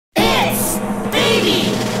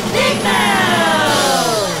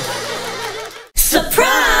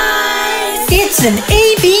It's an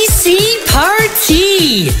ABC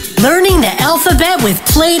party! Learning the alphabet with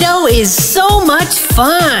Play-Doh is so much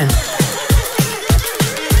fun!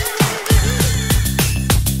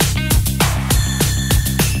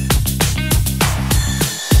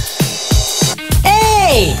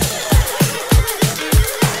 A!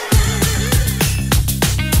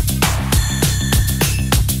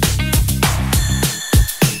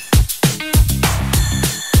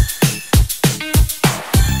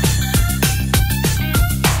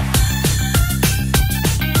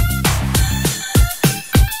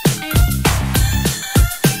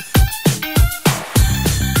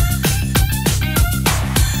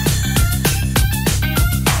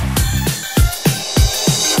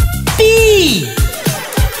 D!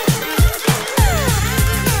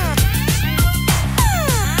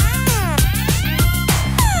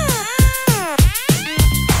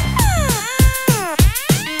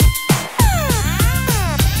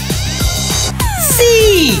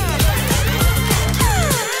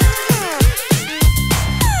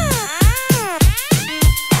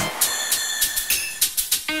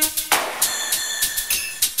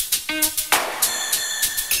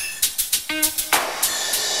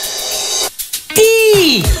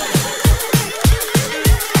 E!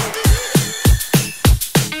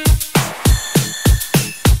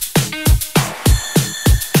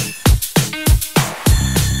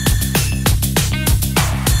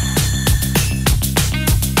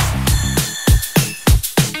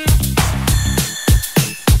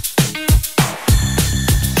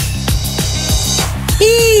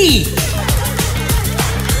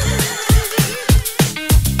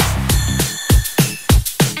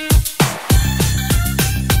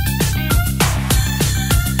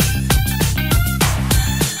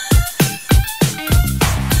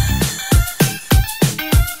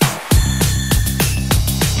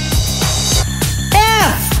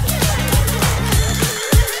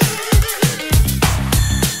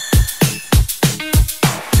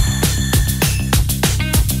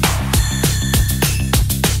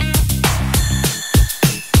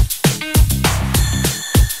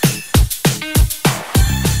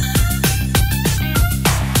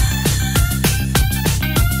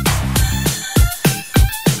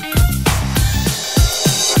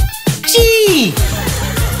 G!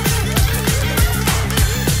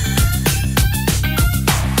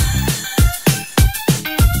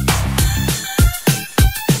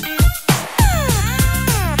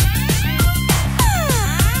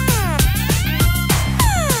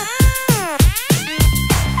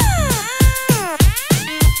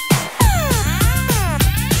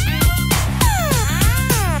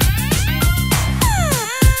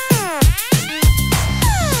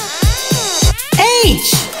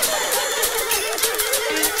 H!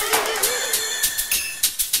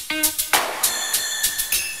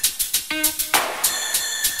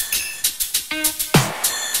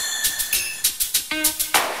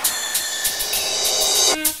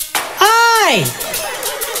 I!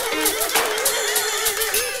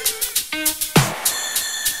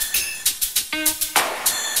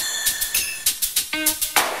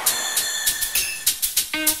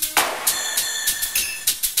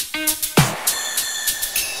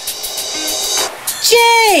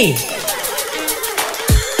 J!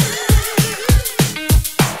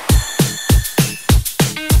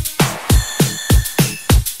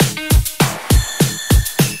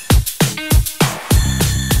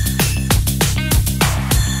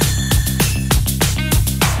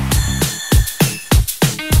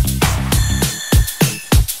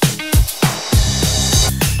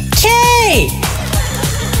 K!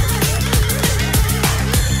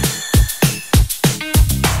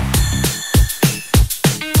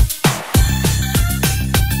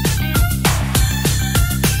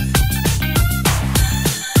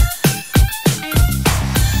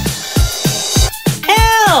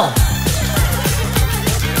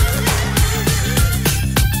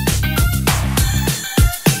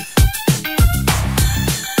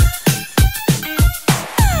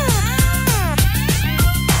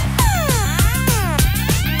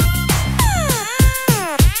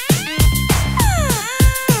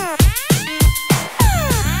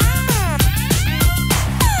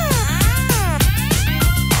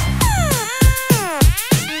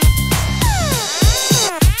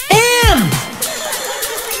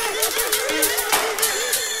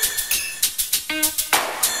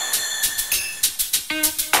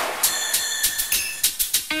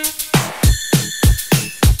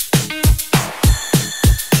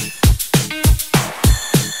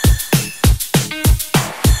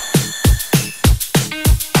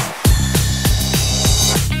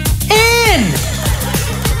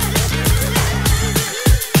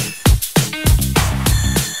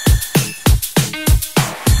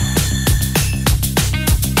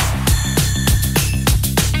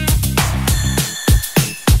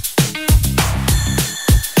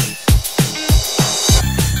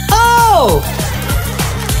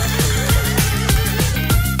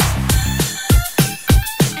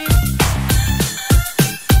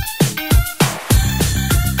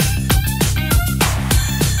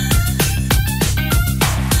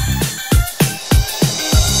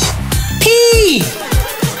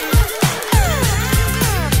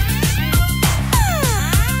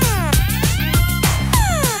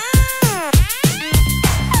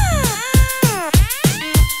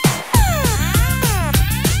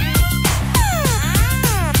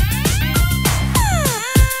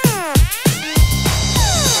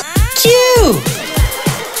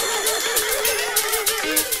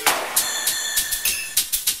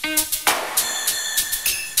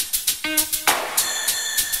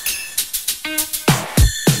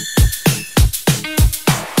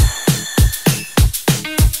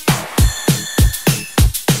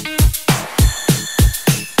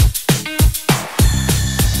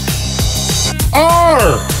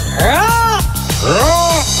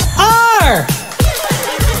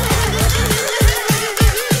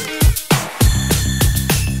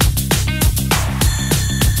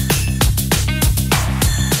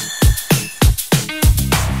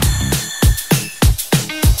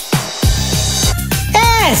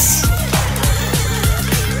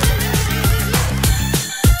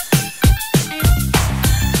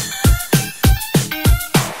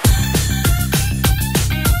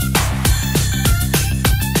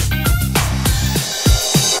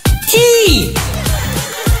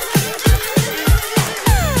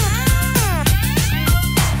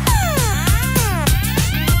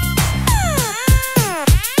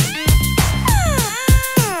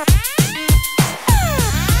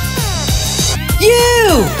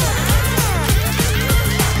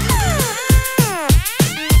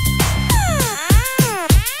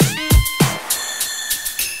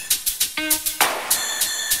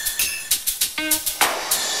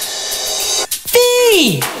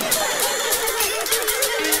 Z.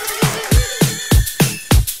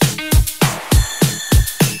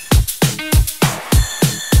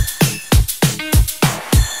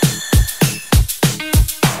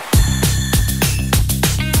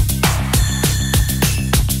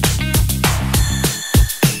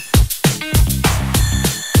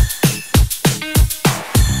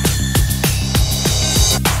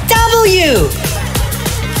 W.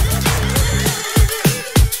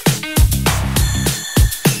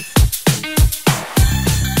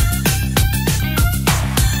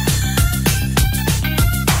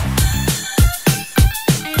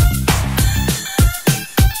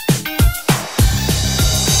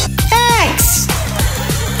 X.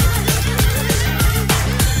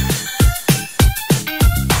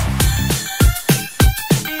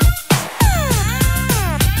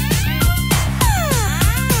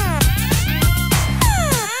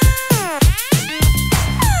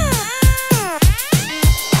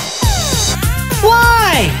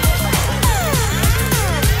 Y.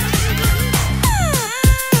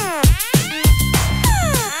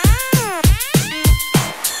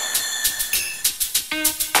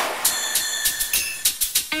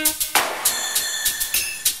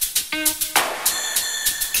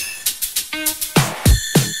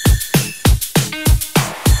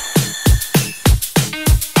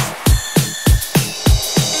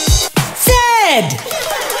 Z.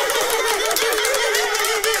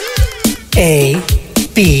 A,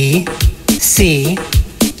 B, C,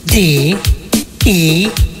 D, E,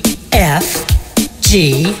 F,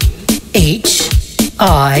 G, H,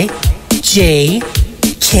 I, J,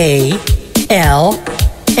 K, L,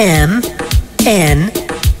 M, N,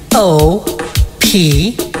 O,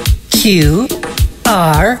 P, Q,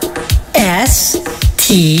 R, S,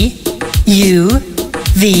 T, U,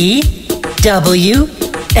 V, W,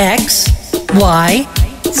 X, Y,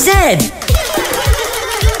 Z.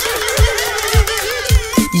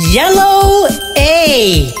 Yellow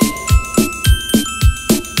A.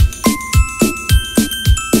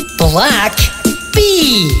 Black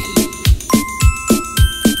B.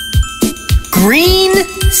 Green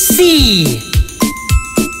C.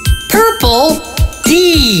 Purple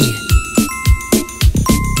D.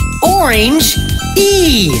 Orange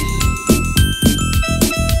E.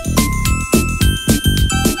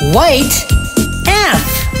 White F.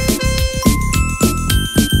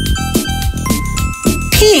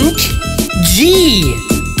 Pink G.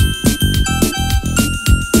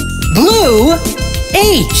 Blue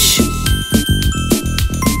H.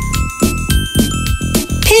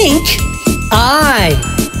 Pink I.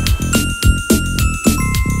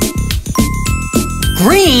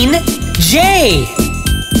 Green J.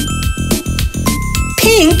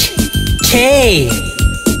 Pink K.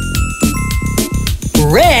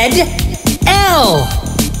 Red L.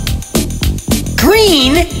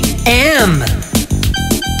 Green M.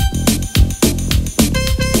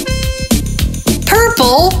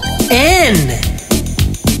 Purple N.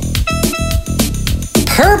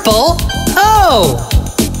 Purple O.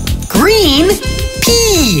 Green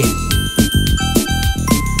P.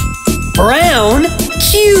 Brown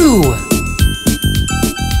Q.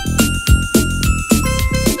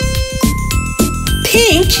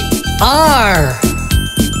 Pink R.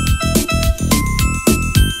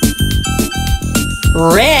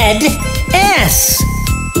 Red S.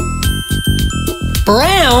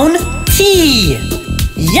 Brown T.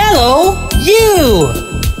 Yellow U.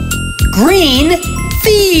 Green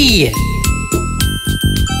V.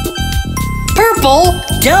 Purple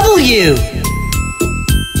W.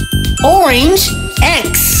 Orange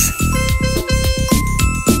X.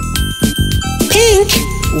 Pink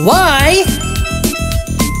Y.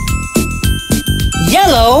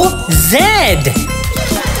 Yellow Z.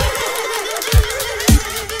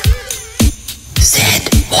 Z,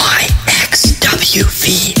 Y, X, W,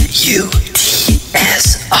 V, U, T,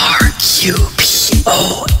 S, R, Q, P,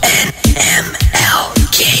 O, N, M, L,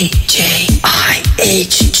 K, J, I,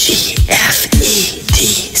 H, G, F, E,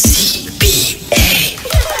 D, C, B, A.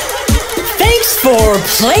 Thanks for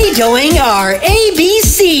Play-Dohing our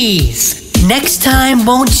ABCs. Next time,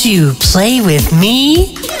 won't you play with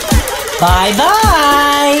me?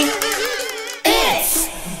 Bye-bye. It's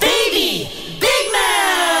Baby Big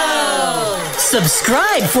Mouth.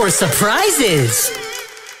 Subscribe for surprises.